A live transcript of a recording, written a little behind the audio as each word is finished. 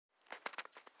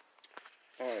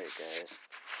Alright guys,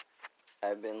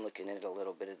 I've been looking at a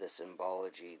little bit of the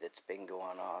symbology that's been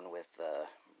going on with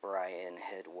Brian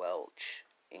Head Welch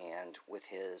and with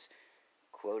his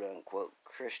quote-unquote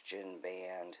Christian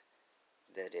band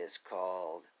that is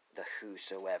called the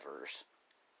Whosoevers.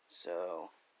 So,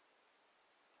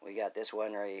 we got this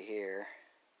one right here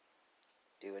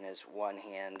doing his one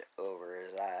hand over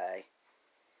his eye.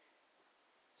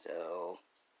 So,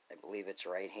 I believe it's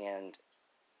right hand,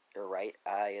 or right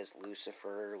eye is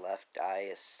Lucifer, left eye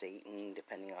is Satan,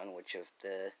 depending on which of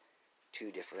the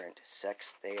two different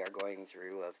sects they are going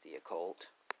through of the occult.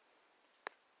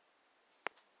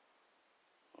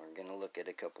 We're going to look at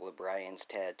a couple of Brian's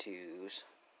tattoos.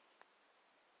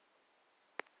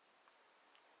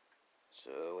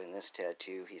 So in this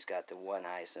tattoo, he's got the one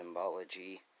eye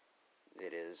symbology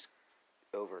that is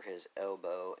over his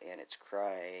elbow, and it's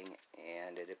crying,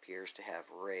 and it appears to have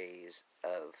rays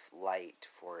of light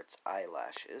for its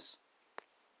eyelashes.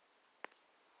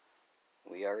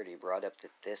 We already brought up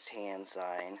that this hand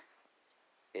sign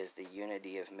is the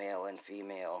unity of male and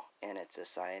female, and it's a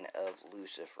sign of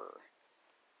Lucifer.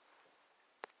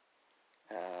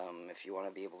 If you want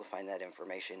to be able to find that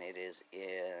information, it is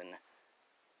in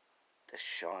the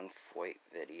Sean Foyt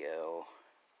video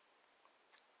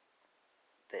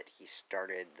that he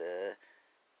started the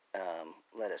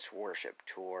Let Us Worship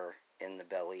tour in the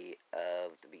belly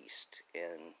of the beast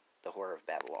in the Whore of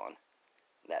Babylon.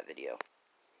 That video.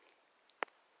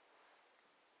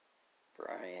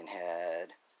 Brian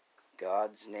had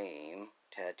God's name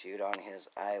tattooed on his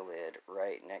eyelid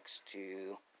right next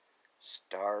to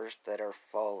stars that are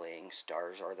falling.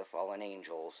 Stars are the fallen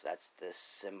angels. That's the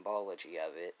symbology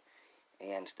of it.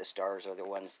 And the stars are the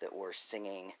ones that were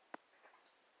singing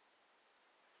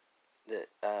the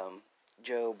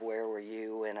Job, where were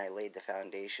you when I laid the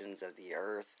foundations of the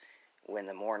earth, when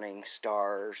the morning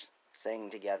stars sang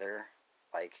together.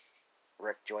 Like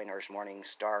Rick Joyner's Morning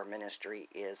Star Ministry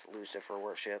is Lucifer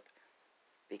worship,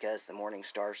 because the morning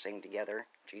stars sang together.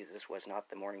 Jesus was not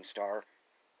the morning star.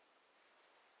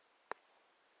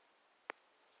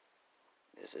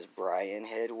 This is Brian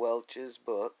Head Welch's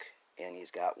book, and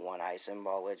he's got one eye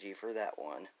symbology for that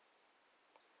one.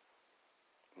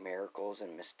 Miracles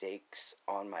and Mistakes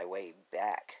on My Way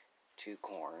Back to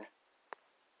Corn.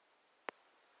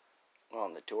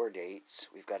 On the tour dates,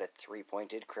 we've got a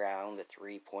three-pointed crown. The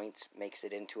 3 points makes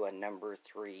it into a number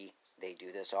 3. They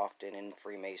do this often in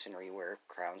Freemasonry, where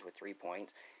crowns with 3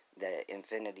 points. The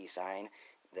infinity sign,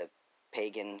 the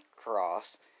pagan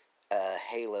cross, a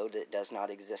halo that does not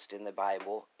exist in the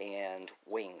Bible, and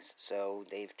wings. So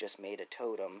they've just made a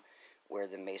totem where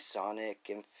the Masonic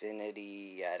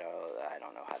infinity, I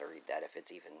don't know how to read that, if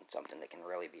it's even something that can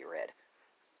really be read.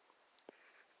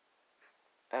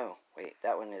 Oh, wait,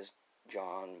 that one is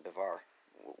John Bivar.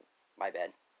 My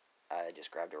bad. I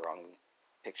just grabbed a wrong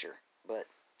picture, but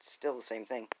still the same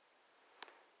thing.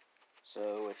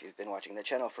 So if you've been watching the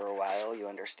channel for a while, you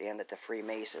understand that the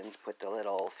Freemasons put the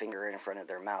little finger in front of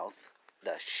their mouth,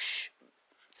 the shh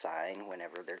sign,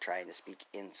 whenever they're trying to speak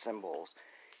in symbols.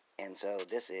 And so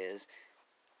this is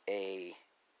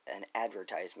an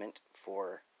advertisement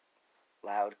for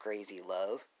Loud Crazy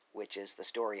Love, which is the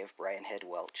story of Brian Head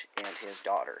Welch and his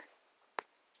daughter.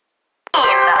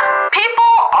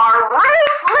 People are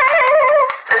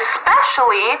ruthless,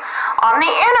 especially on the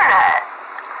internet.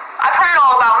 I've heard it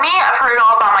all about me, I've heard it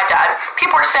all about my dad.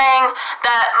 People are saying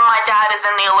that my dad is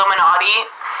in the Illuminati.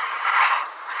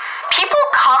 People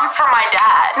come for my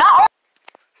dad, not only.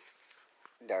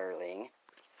 Darling,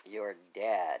 your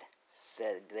dad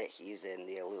said that he's in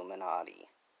the Illuminati.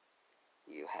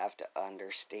 You have to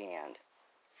understand,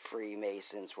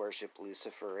 Freemasons worship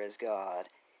Lucifer as God,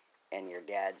 and your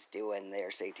dad's doing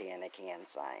their satanic hand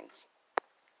signs.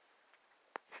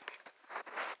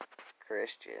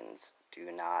 Christians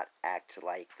do not act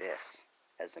like this.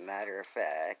 As a matter of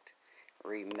fact,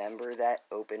 remember that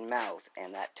open mouth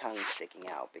and that tongue sticking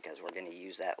out, because we're going to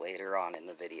use that later on in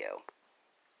the video.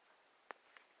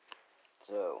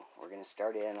 So, we're going to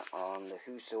start in on the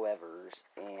Whosoevers,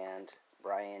 and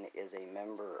Brian is a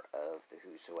member of the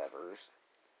Whosoevers.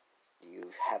 Do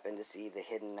you happen to see the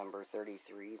hidden number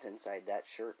 33s inside that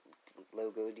shirt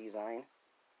logo design?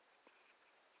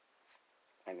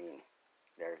 I mean,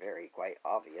 they're quite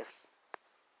obvious.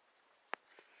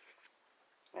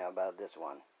 How about this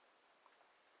one,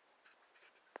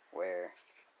 where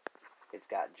it's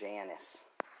got Janus,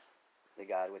 the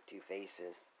god with two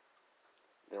faces,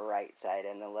 the right side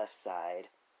and the left side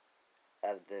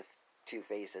of the two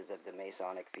faces of the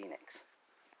Masonic Phoenix.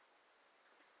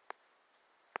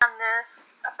 On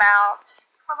this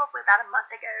probably about a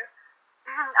month ago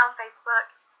on Facebook,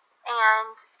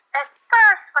 and at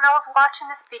first first, when I was watching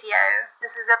this video,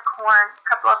 this is of Korn, a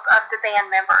couple of the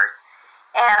band members,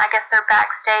 and I guess they're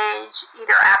backstage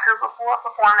either after or before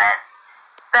performance.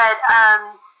 But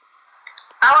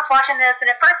I was watching this, and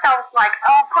at first I was like,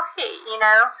 oh, great, you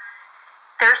know,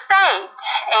 they're saved,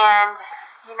 and,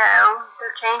 you know,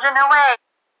 they're changing their ways.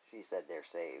 She said they're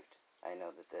saved. I know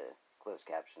that the closed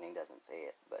captioning doesn't say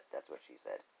it, but that's what she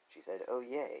said. She said, oh,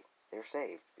 yay, they're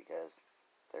saved because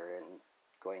they're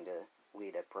going to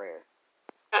lead a prayer.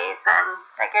 And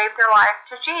they gave their life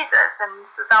to Jesus, and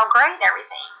this is all great and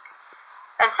everything.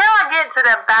 Until I get to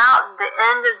about the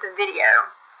end of the video,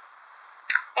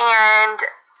 and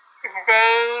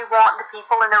they want the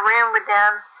people in the room with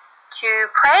them to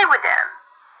pray with them.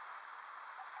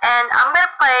 And I'm going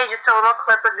to play just a little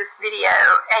clip of this video,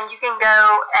 and you can go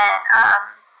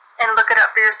and look it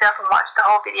up for yourself and watch the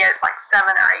whole video. It's like 7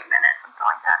 or 8 minutes, something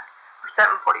like that, or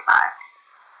 7:45.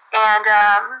 And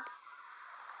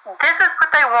this is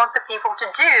what they want the people to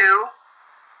do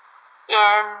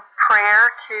in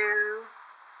prayer to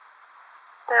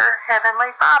their Heavenly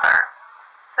Father.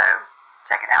 So,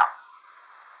 check it out.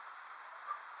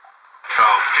 So,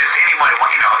 just anybody,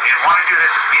 you know, if you want to do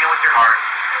this, just mean it with your heart,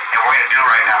 and we're going to do it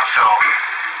right now. So,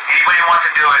 anybody who wants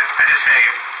to do it, I just say,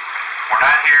 we're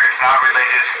not here, it's not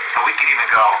religious, so we can even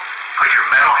go. Put your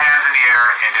metal hands in the air,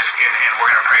 and we're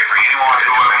going to pray for you. Anyone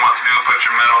wants to do it, put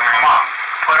your metal hands. Come on,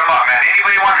 put them up, man.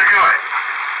 Anybody wants to do it.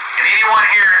 And anyone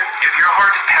here, if your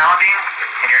heart's pounding,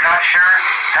 and you're not sure,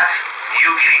 that's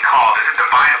you getting called. It's a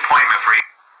divine appointment for you.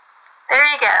 There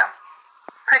you go.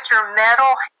 Put your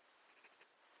metal...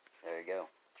 There you go.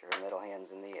 Put your metal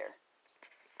hands in the air.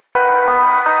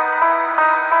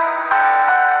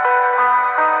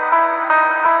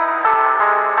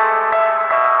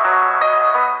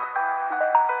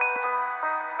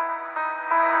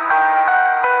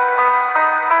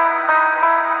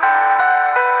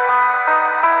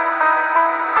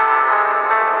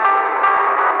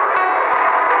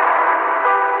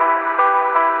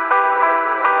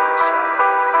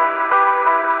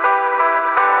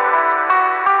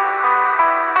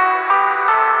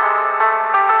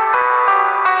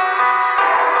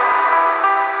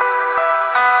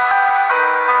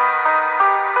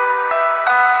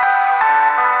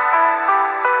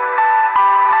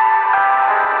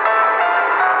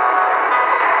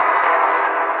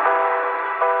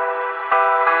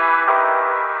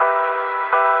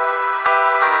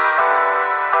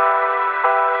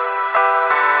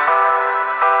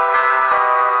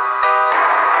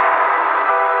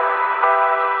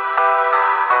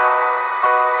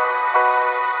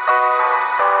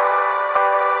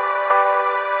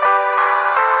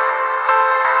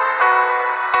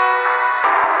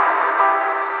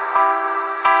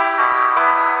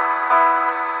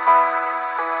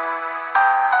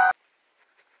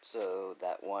 So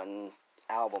that one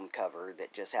album cover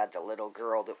that just had the little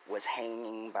girl that was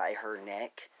hanging by her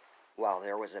neck while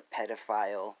there was a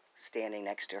pedophile standing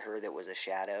next to her that was a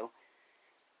shadow,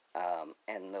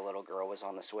 and the little girl was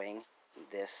on the swing.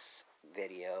 This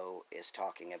video is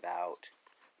talking about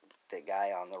the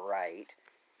guy on the right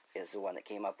is the one that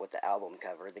came up with the album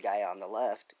cover. The guy on the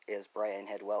left is Brian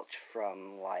Head Welch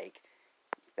from, like,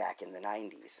 back in the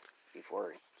 90s.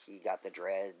 Before he got the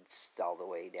dreads all the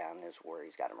way down is where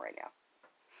he's got them right now.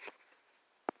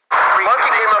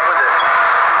 Monkey came up with it.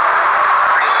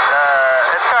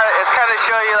 It's kind of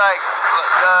show you like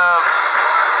the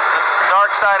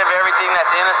dark side of everything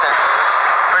that's innocent.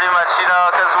 Pretty much, you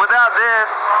know, because without this,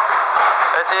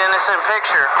 it's an innocent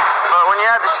picture. But when you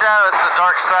add the shadow, it's the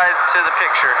dark side to the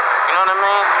picture. You know what I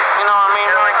mean? You know what I mean?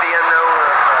 Kind of like the unknown.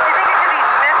 Do you think it could be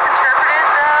misinterpreted,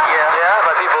 though? Yeah,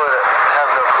 by people that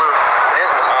have no clue. It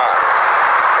is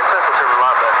misinterpreted. It's misinterpreted a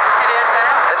lot, but It is,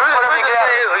 huh? it's whatever you get.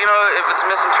 You know, if it's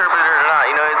misinterpreted or not,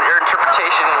 you know, their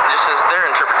interpretation just is their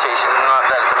interpretation, not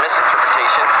that it's a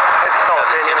misinterpretation It's all of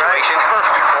the opinion, right? situation.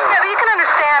 Yeah, but you can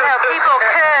understand how people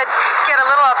could get a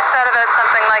little upset about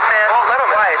something like this. Well, let him.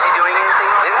 Why? Is he doing anything?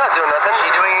 He's not doing nothing. Is she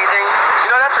doing anything? You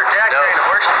know, that's her dad carrying the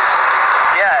horseshoes.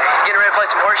 Yeah, he's getting ready to play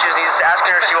some horseshoes, and he's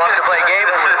asking her if she wants to play a game,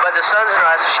 but the sun's in her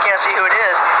eyes, so she can't see who it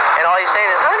is. And all he's saying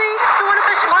is, honey, you want to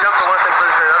play some horseshoes? Jump from one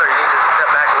conclusion to another. You need to step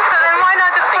back and look. So then why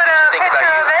not just put a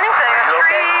picture of anything, a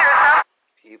tree or something?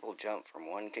 People jump from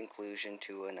one conclusion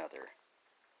to another.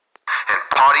 And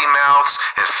potty mouths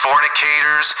and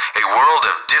fornicators, a world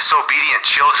of disobedient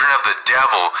children of the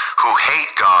devil who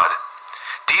hate God.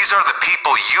 These are the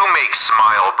people you make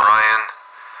smile, Brian.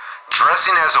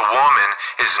 Dressing as a woman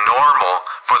is normal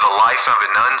for the life of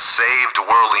an unsaved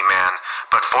worldly man,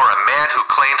 but for a man who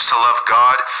claims to love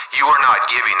God, you are not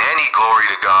giving any glory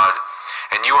to God.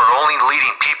 and you are only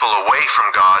leading people away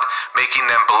from God, making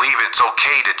them believe it's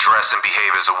okay to dress and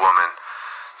behave as a woman.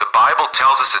 The Bible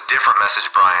tells us a different message,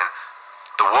 Brian.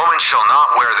 The woman shall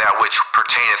not wear that which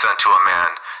pertaineth unto a man,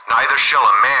 neither shall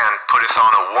a man putteth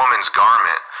on a woman's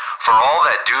garment, for all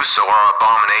that do so are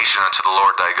abomination unto the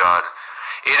Lord thy God.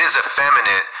 It is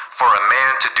effeminate for a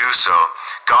man to do so.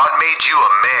 God made you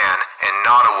a man and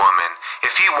not a woman.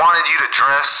 If he wanted you to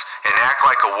dress and act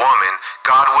like a woman,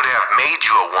 God would have made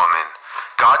you a woman.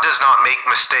 God does not make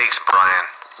mistakes, Brian.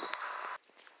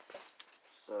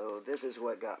 So this is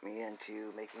what got me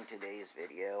into making today's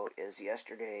video, is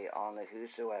yesterday on the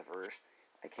Whosoevers,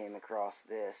 I came across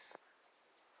this,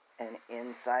 and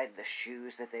inside the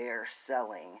shoes that they are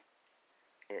selling,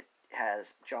 it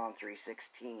has John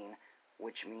 3:16,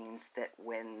 which means that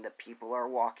when the people are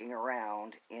walking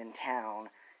around in town,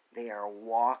 they are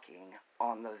walking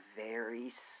on the very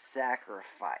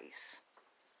sacrifice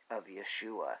of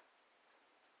Yeshua.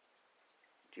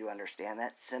 Do you understand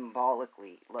that?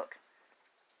 Symbolically, look,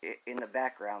 in the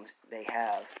background, they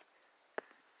have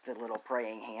the little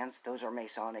praying hands. Those are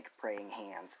Masonic praying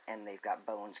hands, and they've got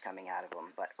bones coming out of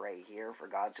them. But right here, for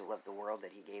God so loved the world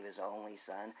that he gave his only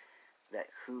son, that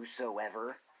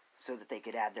whosoever, so that they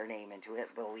could add their name into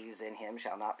it, believes in him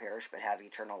shall not perish but have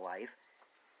eternal life.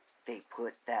 They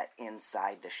put that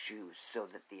inside the shoes so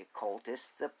that the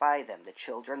occultists that buy them, the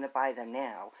children that buy them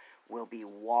now, will be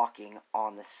walking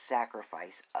on the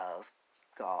sacrifice of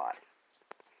God.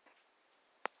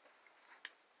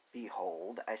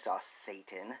 Behold, I saw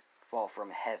Satan fall from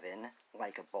heaven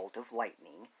like a bolt of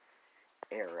lightning.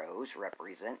 Arrows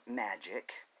represent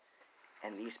magic.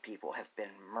 And these people have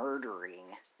been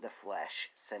murdering the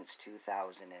flesh since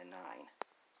 2009.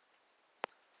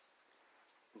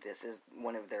 This is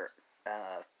one of their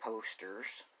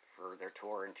posters for their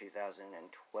tour in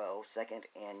 2012, second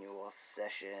annual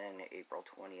session, April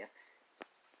 20th.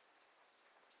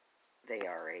 They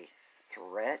are a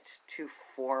threat to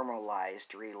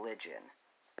formalized religion.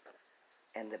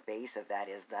 And the base of that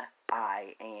is the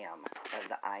I am, of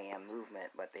the I am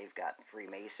movement. But they've got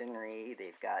Freemasonry,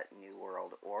 they've got New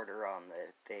World Order on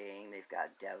the thing, they've got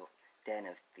Den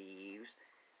of Thieves,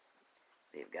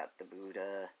 they've got the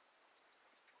Buddha.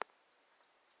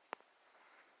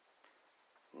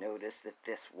 Notice that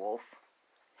this wolf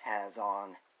has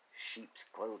on sheep's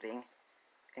clothing,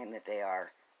 and that they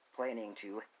are planning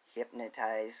to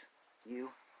hypnotize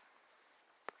you.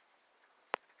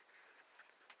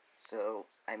 So,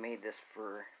 I made this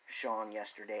for Sean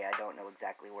yesterday. I don't know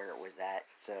exactly where it was at,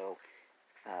 so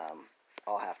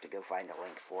I'll have to go find a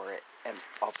link for it, and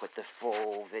I'll put the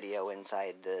full video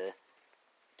inside the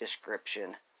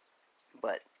description.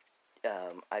 But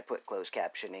I put closed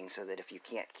captioning so that if you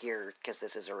can't hear, because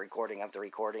this is a recording of the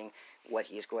recording, what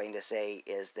he's going to say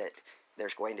is that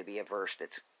there's going to be a verse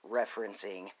that's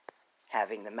referencing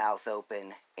having the mouth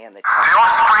open and the tongue. The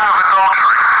offspring of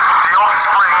adultery, the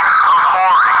offspring of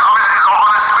whoring. Obviously,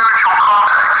 on a spiritual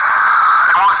context,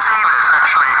 and we'll see this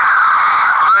actually.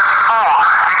 Verse 4,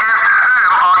 against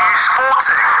whom are you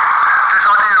sporting? This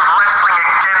idea of wrestling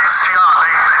against Yah,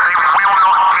 they will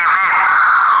not give in.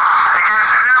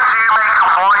 Against whom do you make a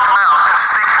wide mouth and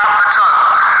stick out the tongue?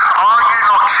 Are you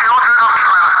not children of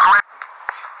transgression?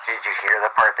 Did you hear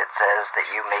the part that says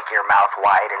that you make your mouth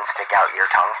wide and stick out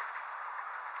your tongue?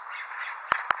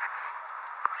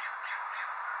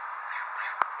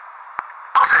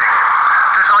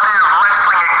 This idea of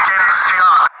wrestling against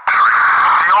Yah,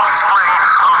 the offspring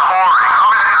of whoring.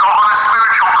 Obviously, on a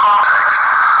spiritual context,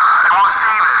 and we'll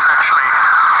see this actually.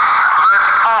 Verse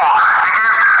 4,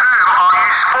 against whom are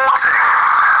you sporting?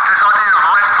 This idea of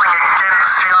wrestling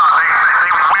against Yah,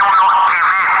 they will not give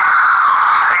in.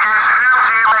 Against whom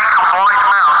do you make a wide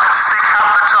mouth and stick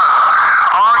out the tongue?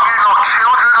 Are you not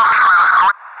children of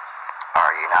transgression?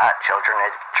 Are you not children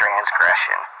of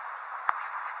transgression?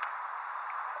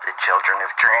 The children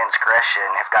of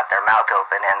transgression have got their mouth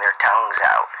open and their tongues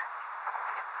out.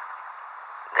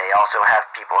 They also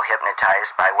have people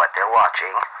hypnotized by what they're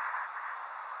watching.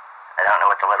 I don't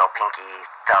know what the little pinky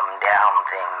thumb down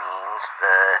thing means.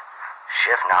 The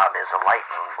shift knob is a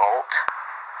lightning bolt.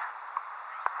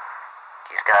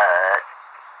 He's got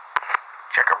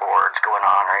checkerboards going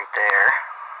on right there.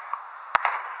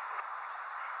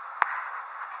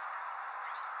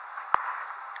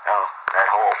 Oh, that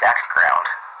whole background.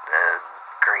 The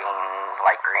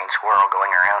light green swirl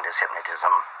going around is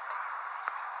hypnotism.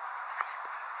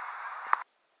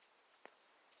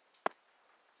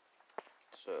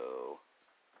 So,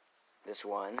 this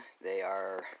one, they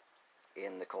are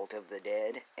in the Cult of the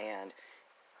Dead, and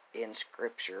in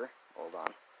Scripture, hold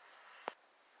on.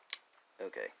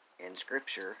 Okay, in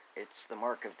Scripture, it's the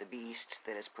mark of the beast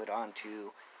that is put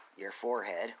onto your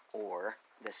forehead, or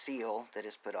the seal that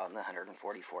is put on the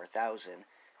 144,000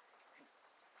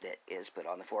 that is put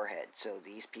on the forehead. So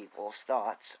these people's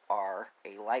thoughts are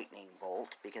a lightning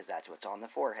bolt, because that's what's on the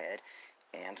forehead,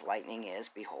 and lightning is,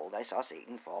 behold, I saw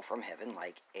Satan fall from heaven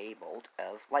like a bolt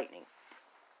of lightning.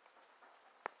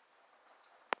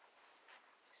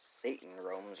 Satan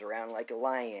roams around like a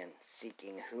lion,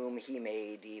 seeking whom he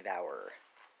may devour.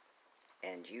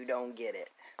 And you don't get it,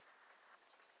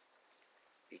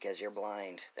 because you're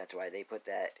blind. That's why they put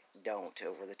that "don't"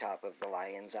 over the top of the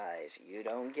lion's eyes. You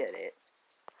don't get it,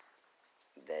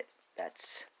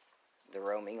 that's the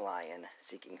roaming lion,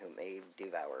 seeking whom may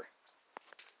devour.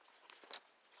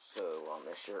 So on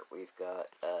this shirt we've got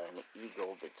an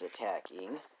eagle that's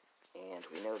attacking, and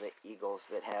we know that eagles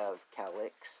that have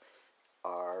calyx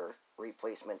are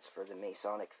replacements for the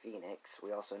Masonic phoenix.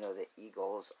 We also know that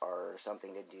eagles are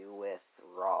something to do with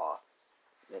Ra,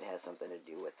 that has something to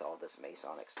do with all this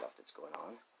Masonic stuff that's going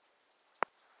on.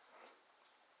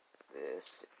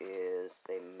 This is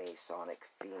the Masonic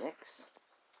phoenix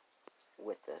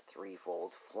with the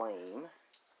threefold flame,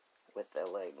 with the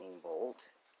lightning bolt,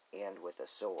 and with a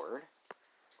sword.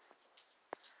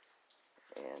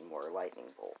 And more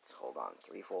lightning bolts. Hold on,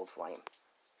 threefold flame.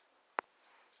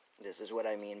 This is what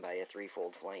I mean by a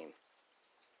threefold flame.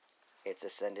 It's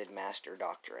Ascended Master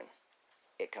Doctrine.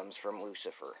 It comes from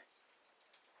Lucifer.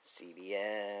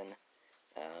 CBN,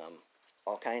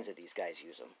 all kinds of these guys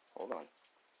use them. Hold on.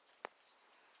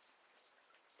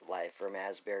 Live from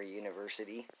Asbury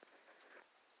University,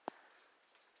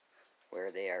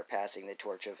 where they are passing the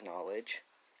torch of knowledge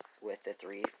with the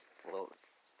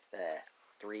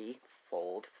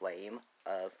threefold flame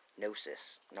of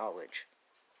gnosis, knowledge.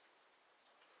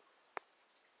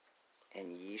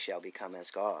 And ye shall become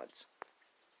as gods.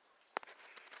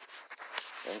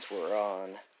 Since we're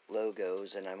on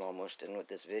logos, and I'm almost done with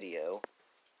this video,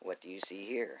 what do you see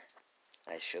here?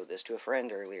 I showed this to a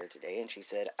friend earlier today, and she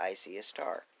said, I see a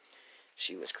star.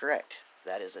 She was correct.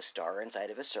 That is a star inside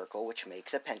of a circle, which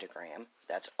makes a pentagram.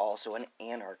 That's also an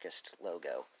anarchist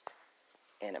logo,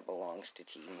 and it belongs to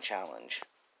Teen Challenge.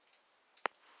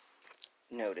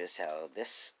 Notice how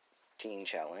this Teen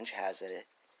Challenge has a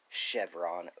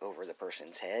chevron over the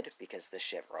person's head, because the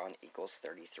chevron equals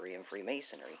 33 in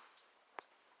Freemasonry.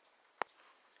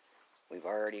 We've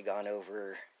already gone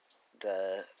over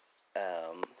the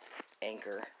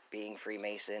anchor being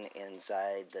Freemason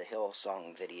inside the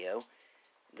Hillsong video.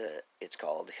 It's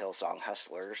called Hillsong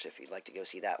Hustlers. If you'd like to go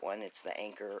see that one, it's the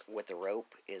anchor with the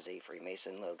rope is a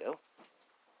Freemason logo.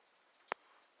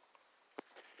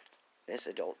 This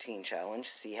Adult Teen Challenge,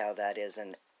 see how that is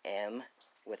an M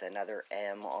with another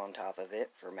M on top of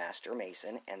it for Master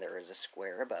Mason, and there is a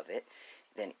square above it.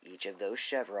 Then each of those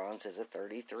chevrons is a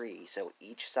 33, so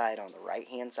each side on the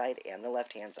right-hand side and the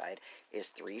left-hand side is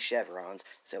 3 chevrons,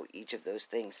 so each of those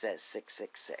things says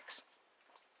 666.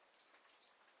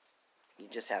 You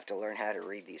just have to learn how to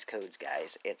read these codes,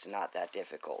 guys. It's not that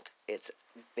difficult. It's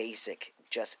basic,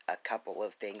 just a couple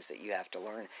of things that you have to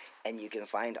learn, and you can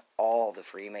find all the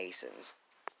Freemasons.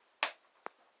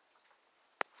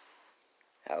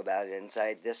 How about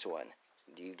inside this one?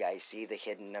 Do you guys see the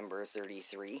hidden number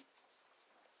 33?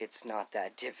 It's not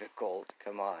that difficult.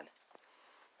 Come on.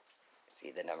 See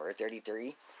the number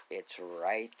 33? It's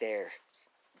right there.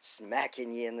 It's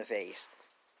smacking you in the face.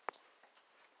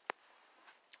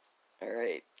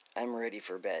 Alright, I'm ready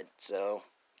for bed. So,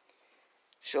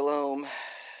 shalom.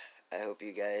 I hope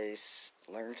you guys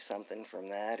learned something from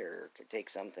that, or could take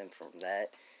something from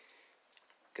that.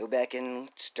 Go back and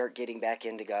start getting back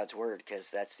into God's Word, because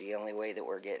that's the only way that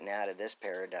we're getting out of this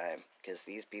paradigm, because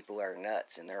these people are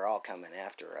nuts, and they're all coming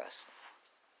after us.